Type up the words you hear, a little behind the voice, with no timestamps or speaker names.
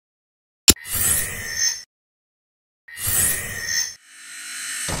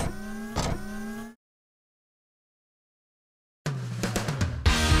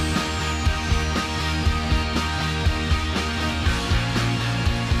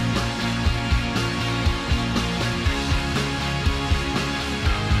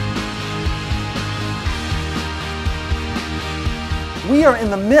we are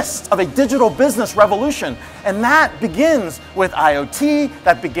in the midst of a digital business revolution, and that begins with IoT,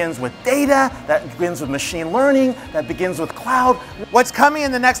 that begins with data, that begins with machine learning, that begins with cloud. What's coming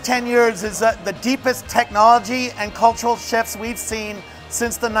in the next 10 years is the deepest technology and cultural shifts we've seen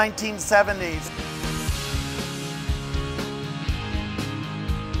since the 1970s.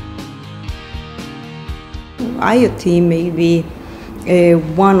 IoT may be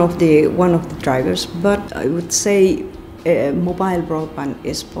one of the drivers, but I would say mobile broadband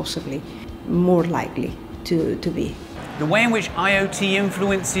is possibly more likely to be. The way in which IoT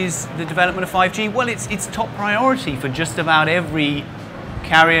influences the development of 5G, well, it's top priority for just about every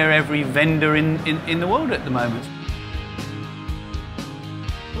carrier, every vendor in the world at the moment.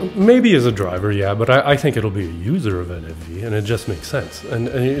 Maybe as a driver, yeah, but I think it'll be a user of NFV, and it just makes sense. And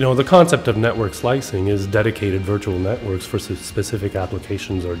you know, the concept of network slicing is dedicated virtual networks for specific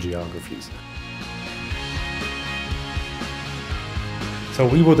applications or geographies. So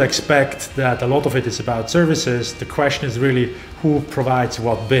we would expect that a lot of it is about services. The question is really who provides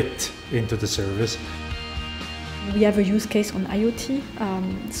what bit into the service. We have a use case on IoT,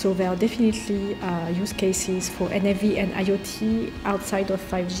 so there are definitely use cases for NFV and IoT outside of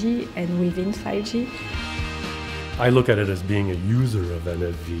 5G and within 5G. I look at it as being a user of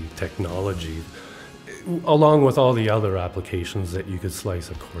NFV technology, along with all the other applications that you could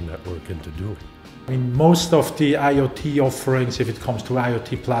slice a core network into doing. I mean, most of the IoT offerings, if it comes to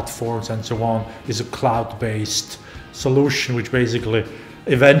IoT platforms and so on, is a cloud-based solution which basically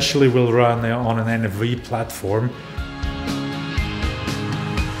eventually will run on an NFV platform.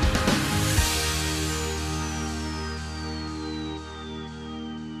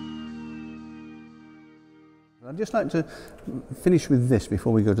 I'd just like to finish with this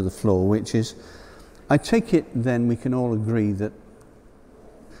before we go to the floor, which is, I take it then we can all agree that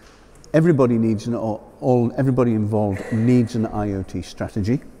everybody needs everybody involved needs an IoT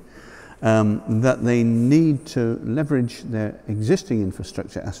strategy. That they need to leverage their existing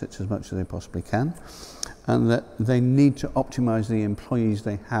infrastructure assets as much as they possibly can, and that they need to optimize the employees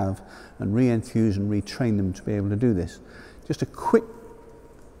they have and re-enthuse and retrain them to be able to do this. Just a quick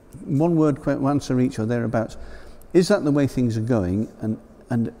one-word answer each or thereabouts. Is that the way things are going,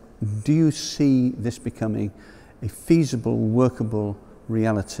 and do you see this becoming a feasible, workable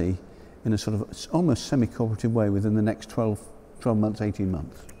reality in a sort of almost semi-cooperative way within the next 12 months, 18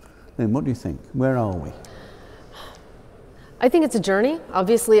 months? Lynn, what do you think? Where are we? I think it's a journey.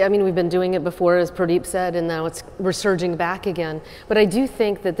 Obviously, I mean, we've been doing it before, as Prodip said, and now we're surging back again. But I do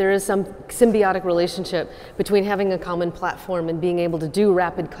think that there is some symbiotic relationship between having a common platform and being able to do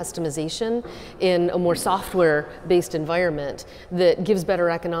rapid customization in a more software-based environment that gives better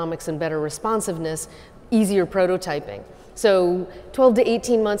economics and better responsiveness, easier prototyping. So 12 to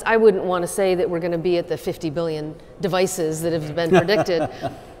 18 months, I wouldn't want to say that we're going to be at the 50 billion devices that have been predicted.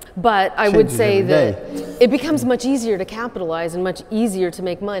 But I would say that it becomes much easier to capitalize and much easier to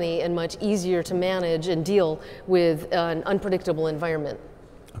make money and much easier to manage and deal with an unpredictable environment.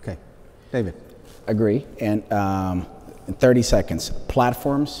 Okay. David. Agree. And in 30 seconds,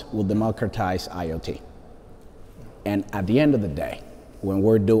 platforms will democratize IoT. And at the end of the day, when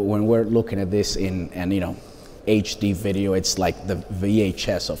we're looking at this in HD video, it's like the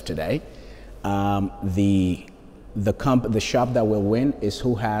VHS of today. The shop that will win is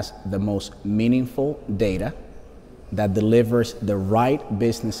who has the most meaningful data that delivers the right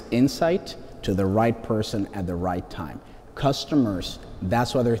business insight to the right person at the right time. Customers,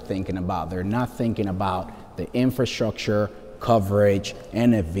 that's what they're thinking about. They're not thinking about the infrastructure, coverage,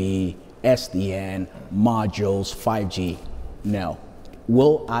 NFV, SDN, modules, 5G. No.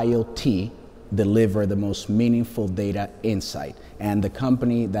 Will IoT deliver the most meaningful data insight? And the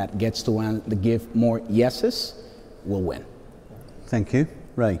company that gets to give more yeses will win. Thank you.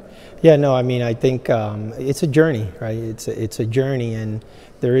 Ray. Yeah, no, I mean, I think it's a journey, right? It's a journey, and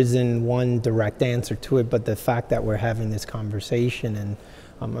there isn't one direct answer to it, but the fact that we're having this conversation, and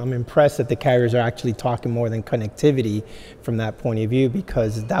I'm impressed that the carriers are actually talking more than connectivity from that point of view,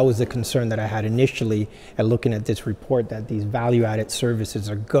 because that was the concern that I had initially at looking at this report, that these value-added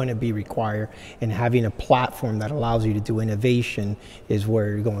services are going to be required, and having a platform that allows you to do innovation is where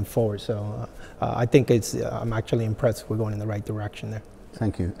you're going forward. So I think I'm actually impressed we're going in the right direction there.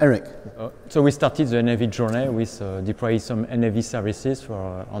 Thank you. Eric. So we started the NFV journey with deploying some NFV services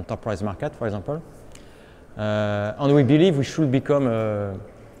for enterprise market, for example. And we believe we should become a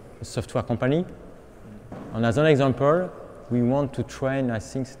software company. And as an example, we want to train, I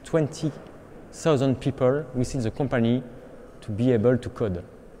think, 20,000 people within the company to be able to code.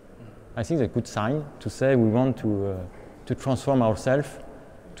 I think it's a good sign to say we want to transform ourselves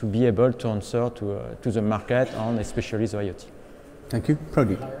to be able to answer to the market and especially the IoT. Thank you.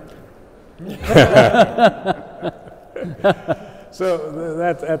 Prodip. So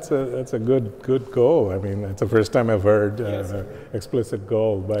that's a good goal. I mean, it's the first time I've heard explicit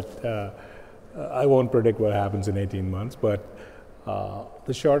goal, but I won't predict what happens in 18 months. But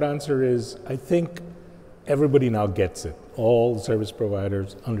the short answer is, I think everybody now gets it. All service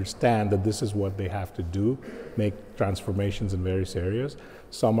providers understand that this is what they have to do, make transformations in various areas.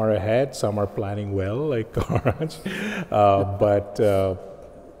 Some are ahead, some are planning well, like Orange, but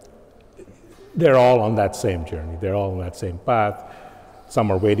they're all on that same journey. They're all on that same path.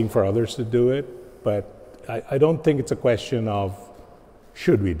 Some are waiting for others to do it, but I don't think it's a question of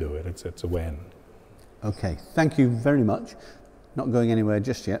should we do it. It's a when. Okay, thank you very much. Not going anywhere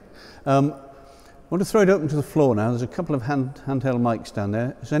just yet. I want to throw it open to the floor now. There's a couple of handheld mics down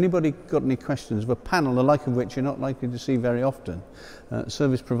there. Has anybody got any questions of a panel, the like of which you're not likely to see very often?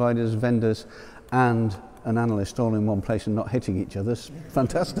 Service providers, vendors, and an analyst all in one place and not hitting each other. It's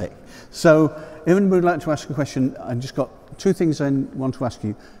fantastic. So if anybody would like to ask a question, I've just got two things I want to ask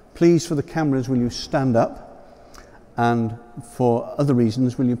you. Please, for the cameras, will you stand up? And for other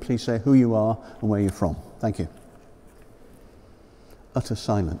reasons, will you please say who you are and where you're from? Thank you. Utter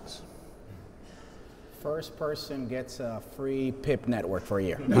silence. First person gets a free PIP network for a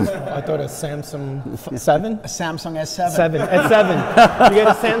year. I thought a Samsung 7? A Samsung S7. S7. You get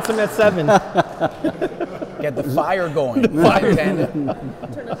a Samsung S7. Get the fire going. The fire.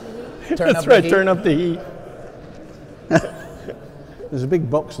 Turn up the heat. There's a big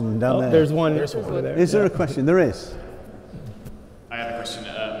box of them down there. There's one. Over there. Is there a question? There is. I have a question.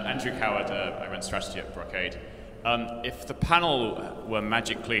 Andrew Coward, I run strategy at Packard. If the panel were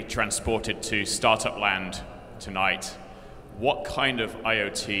magically transported to startup land tonight, what kind of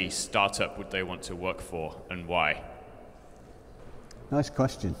IoT startup would they want to work for and why? Nice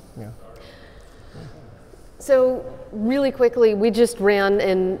question. Yeah. So really quickly, we just ran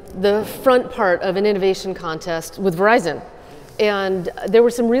in the front part of an innovation contest with Verizon. And there were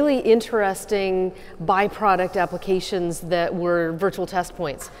some really interesting byproduct applications that were virtual test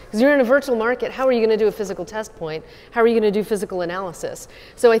points. Because you're in a virtual market, how are you going to do a physical test point? How are you going to do physical analysis?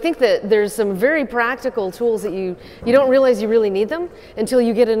 So I think that there's some very practical tools that you don't realize you really need them until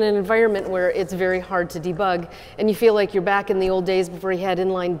you get in an environment where it's very hard to debug. And you feel like you're back in the old days before you had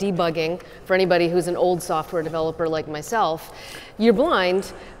inline debugging. For anybody who's an old software developer like myself, you're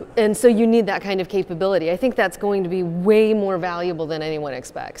blind, and so you need that kind of capability. I think that's going to be way more valuable than anyone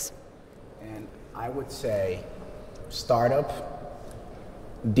expects. And I would say startup,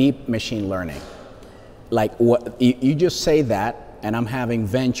 deep machine learning. Like what you just say that, and I'm having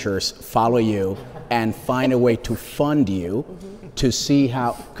ventures follow you and find a way to fund you to see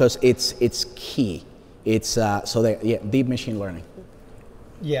how, because it's key. It's deep machine learning.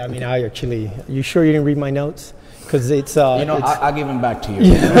 Yeah, I mean, I actually. You sure you didn't read my notes? Because it's I'll give them back to you.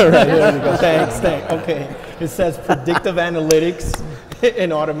 Yeah, right. Thanks. Okay. It says predictive analytics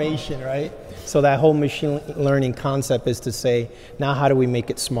and automation, right? So that whole machine learning concept is to say, now how do we make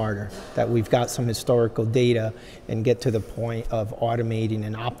it smarter? That we've got some historical data and get to the point of automating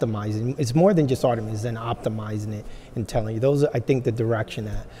and optimizing. It's more than just automating, it's then optimizing it and telling you. Those are, I think, the direction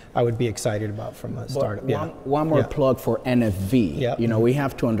that I would be excited about from a startup. One more plug for NFV. Yeah. You know, we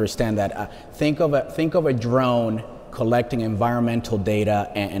have to understand that. Think of a drone collecting environmental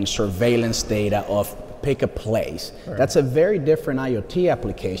data and surveillance data of pick a place. Right. That's a very different IoT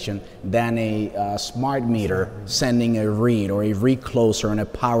application than a smart meter sending a read or a recloser on a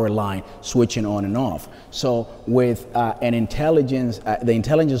power line switching on and off. So with the intelligence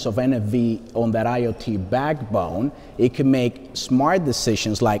of NFV on that IoT backbone, it can make smart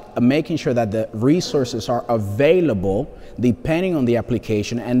decisions like making sure that the resources are available depending on the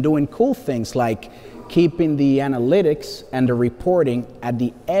application and doing cool things like keeping the analytics and the reporting at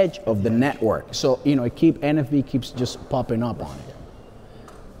the edge of the network. So, you know, NFV keeps just popping up on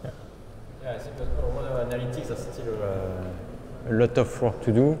it. Yeah, I think that analytics is still a lot of work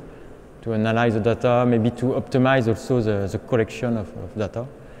to do, to analyze the data, maybe to optimize also the collection of data.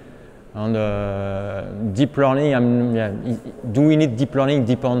 And deep learning, do we need deep learning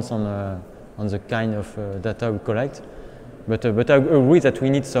depends on the kind of data we collect. But I agree that we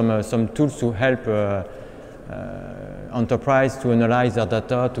need some tools to help enterprise to analyze their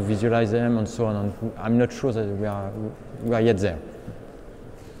data, to visualize them, and so on. And I'm not sure that we are yet there.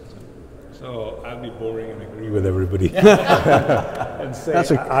 So I'll be boring and agree with everybody. And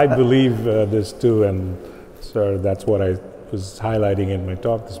say, I believe this too, and so that's what I was highlighting in my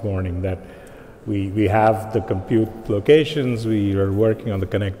talk this morning, that we have the compute locations, we are working on the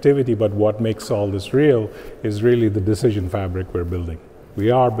connectivity, but what makes all this real is really the decision fabric we're building. We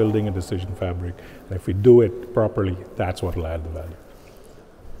are building a decision fabric, and if we do it properly, that's what will add the value.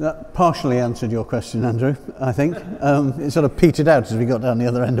 That partially answered your question, Andrew, I think. It sort of petered out as we got down the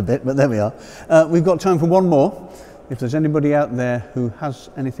other end a bit, but there we are. We've got time for one more. If there's anybody out there who has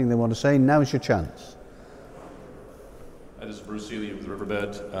anything they want to say, now's your chance. This is Bruce Seeley with Riverbed.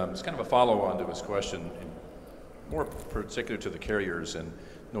 It's kind of a follow-on to his question, and more particular to the carriers, and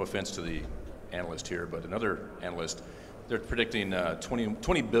no offense to the analyst here, but another analyst, they're predicting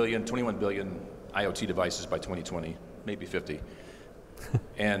 21 billion IoT devices by 2020, maybe 50.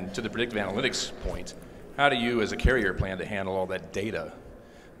 And to the predictive analytics point, how do you as a carrier plan to handle all that data?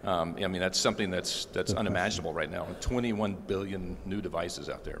 I mean, that's something that's unimaginable right now. 21 billion new devices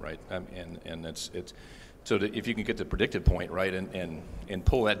out there, right? And it's so that if you can get the predictive point right and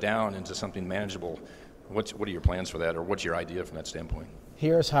pull that down into something manageable, what are your plans for that, or what's your idea from that standpoint?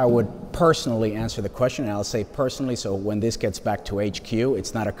 Here's how I would personally answer the question, and I'll say personally, so when this gets back to HQ,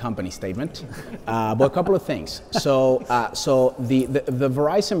 it's not a company statement, but a couple of things. So the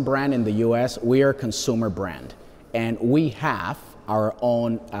Verizon brand in the US, we are a consumer brand, and we have our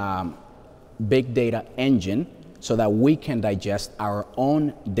own big data engine so that we can digest our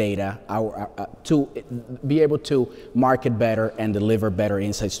own data to be able to market better and deliver better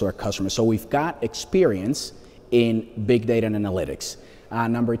insights to our customers. So we've got experience in big data and analytics.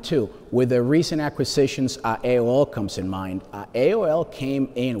 Number two, with the recent acquisitions, AOL comes in mind. AOL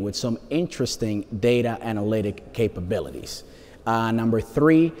came in with some interesting data analytic capabilities. Number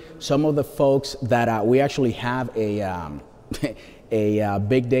three, some of the folks that we actually have a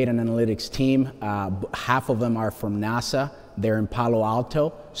big data and analytics team. Half of them are from NASA. They're in Palo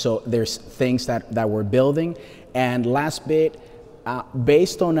Alto. So there's things that we're building. And last bit,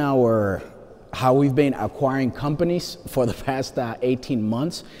 based on how we've been acquiring companies for the past 18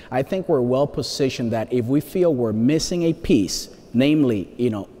 months, I think we're well positioned that if we feel we're missing a piece, namely,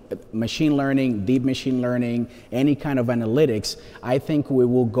 machine learning, deep machine learning, any kind of analytics, I think we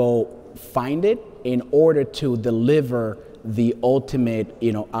will go find it in order to deliver the ultimate,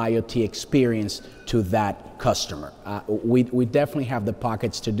 IoT experience to that customer. We definitely have the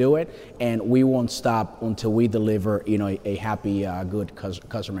pockets to do it, and we won't stop until we deliver, a happy, good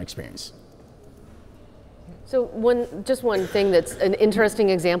customer experience. So just one thing that's an interesting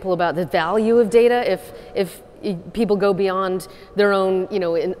example about the value of data, if people go beyond their own,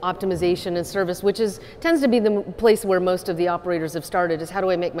 in optimization and service, which tends to be the place where most of the operators have started, is how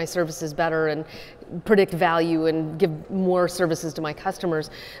do I make my services better and predict value and give more services to my customers.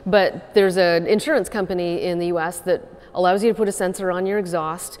 But there's an insurance company in the US that allows you to put a sensor on your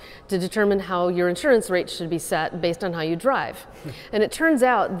exhaust to determine how your insurance rate should be set based on how you drive. And it turns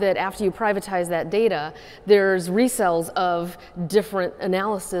out that after you privatize that data, there's resells of different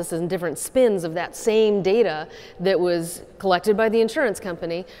analysis and different spins of that same data that was collected by the insurance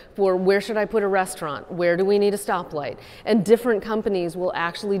company for where should I put a restaurant, where do we need a stoplight, and different companies will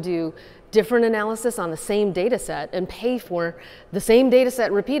actually do different analysis on the same data set and pay for the same data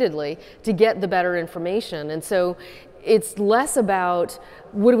set repeatedly to get the better information. And so it's less about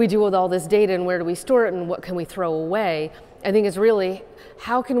what do we do with all this data and where do we store it and what can we throw away. I think it's really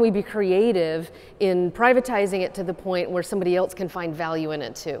how can we be creative in privatizing it to the point where somebody else can find value in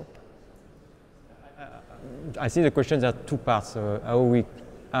it too. I think the question has two parts, how we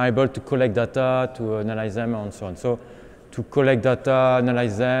are able to collect data, to analyze them and so on. So to collect data,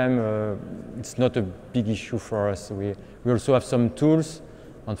 analyze them, it's not a big issue for us. We also have some tools.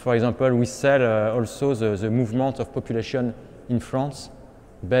 And for example, we sell also the movement of population in France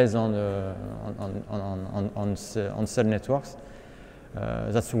based on cell networks.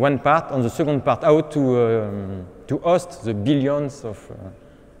 That's one part. On the second part, how to host the billions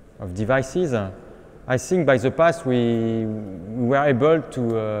of devices. I think by the past we were able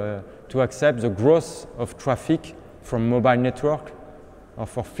to accept the growth of traffic from mobile network or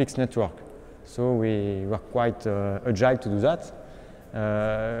for fixed network. So we were quite agile to do that.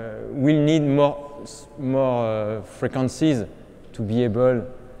 We'll need more frequencies to be able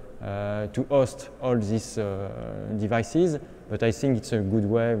to host all these devices, but I think it's a good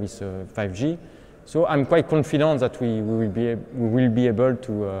way with 5G. So I'm quite confident that we will be able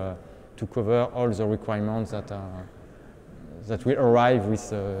to cover all the requirements that will arrive with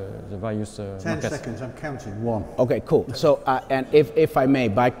the various 10 markets. seconds, I'm counting. 1. Okay, cool. So, and if I may,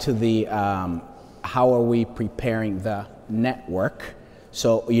 back to the how are we preparing the network?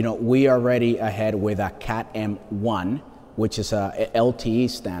 So, we are already ahead with a Cat-M1, which is a LTE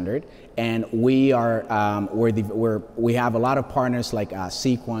standard, and we are we have a lot of partners like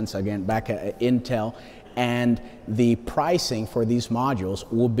Sequence, again back at Intel, and the pricing for these modules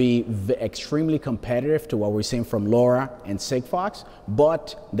will be extremely competitive to what we're seeing from LoRa and Sigfox,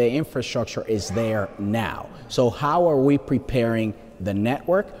 but the infrastructure is there now. So how are we preparing the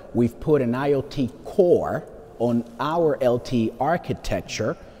network. We've put an IoT core on our LTE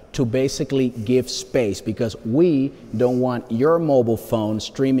architecture to basically give space, because we don't want your mobile phone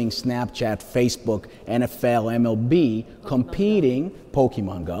streaming Snapchat, Facebook, NFL, MLB, competing,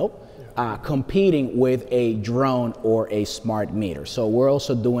 Pokemon Go, competing with a drone or a smart meter. So we're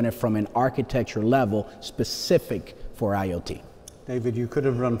also doing it from an architecture level specific for IoT. David, you could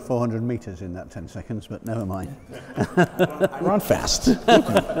have run 400 meters in that 10 seconds, but never mind. I run fast.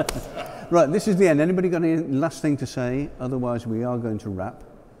 Right, this is the end. Anybody got any last thing to say? Otherwise, we are going to wrap.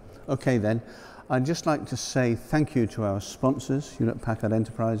 Okay then, I'd just like to say thank you to our sponsors, Hewlett Packard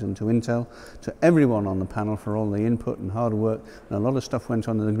Enterprise, and to Intel, to everyone on the panel for all the input and hard work. And a lot of stuff went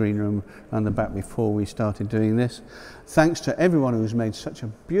on in the green room and the back before we started doing this. Thanks to everyone who's made such a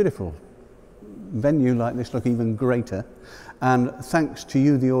beautiful venue like this look even greater. And thanks to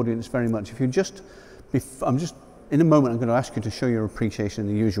you, the audience, very much. If you just, in a moment I'm going to ask you to show your appreciation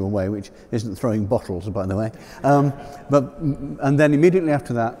in the usual way, which isn't throwing bottles, by the way. And then immediately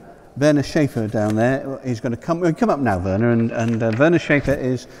after that, Werner Schaefer down there is going to come up now, Werner, and Werner Schaefer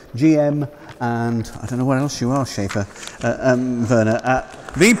is GM, and I don't know what else you are, Schaefer, Werner,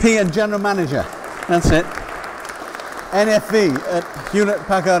 VP and General Manager. That's it. NFV at Hewlett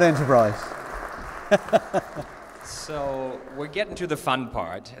Packard Enterprise. So we're getting to the fun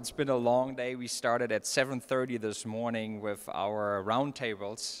part. It's been a long day. We started at 7:30 this morning with our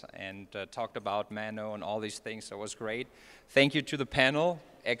roundtables and talked about Mano and all these things. So it was great. Thank you to the panel.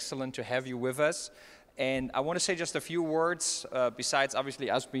 Excellent to have you with us. And I want to say just a few words, besides obviously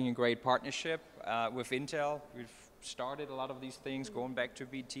us being a great partnership with Intel. We've started a lot of these things going back to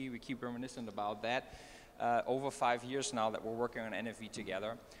BT. We keep reminiscent about that. Over 5 years now that we're working on NFV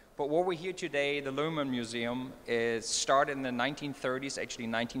together. But what we're here today, the Louwman Museum, is started in the 1930s, actually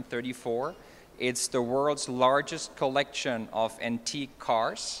 1934. It's the world's largest collection of antique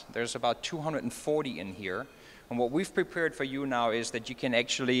cars. There's about 240 in here. And what we've prepared for you now is that you can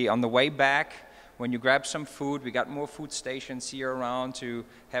actually, on the way back, when you grab some food, we got more food stations here around to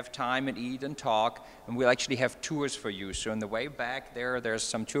have time and eat and talk, and we'll actually have tours for you. So on the way back there's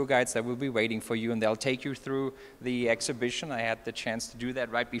some tour guides that will be waiting for you, and they'll take you through the exhibition. I had the chance to do that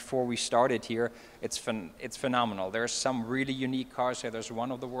right before we started here. It's phenomenal. There's some really unique cars here. There's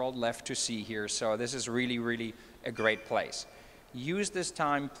one of the world left to see here, so this is really, really a great place. Use this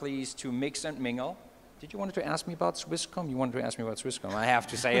time, please, to mix and mingle. Did you want to ask me about Swisscom? You wanted to ask me about Swisscom. I have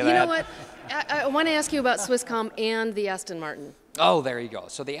to say that. You know what? I want to ask you about Swisscom and the Aston Martin. Oh, there you go.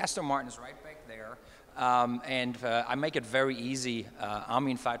 So the Aston Martin is right back there. I make it very easy.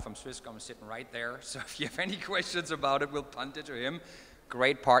 Armin Veit from Swisscom is sitting right there. So if you have any questions about it, we'll punt it to him.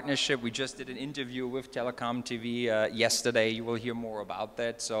 Great partnership. We just did an interview with TelecomTV yesterday. You will hear more about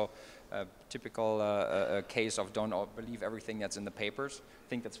that. So typical case of don't believe everything that's in the papers. I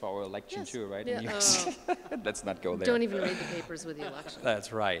think that's for our election too, right? Yeah, Let's not go there. Don't even read the papers with the election.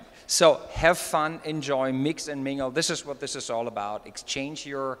 That's right. So have fun, enjoy, mix and mingle. This is what this is all about. Exchange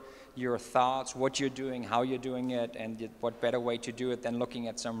your thoughts, what you're doing, how you're doing it, and what better way to do it than looking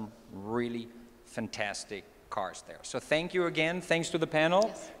at some really fantastic cars there. So thank you again. Thanks to the panel.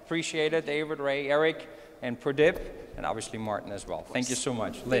 Yes. Appreciate it. David, Ray, Eric, and Prodip, and obviously Martyn as well. Thank you so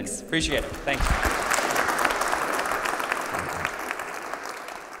much. Lynn, appreciate it. Thanks.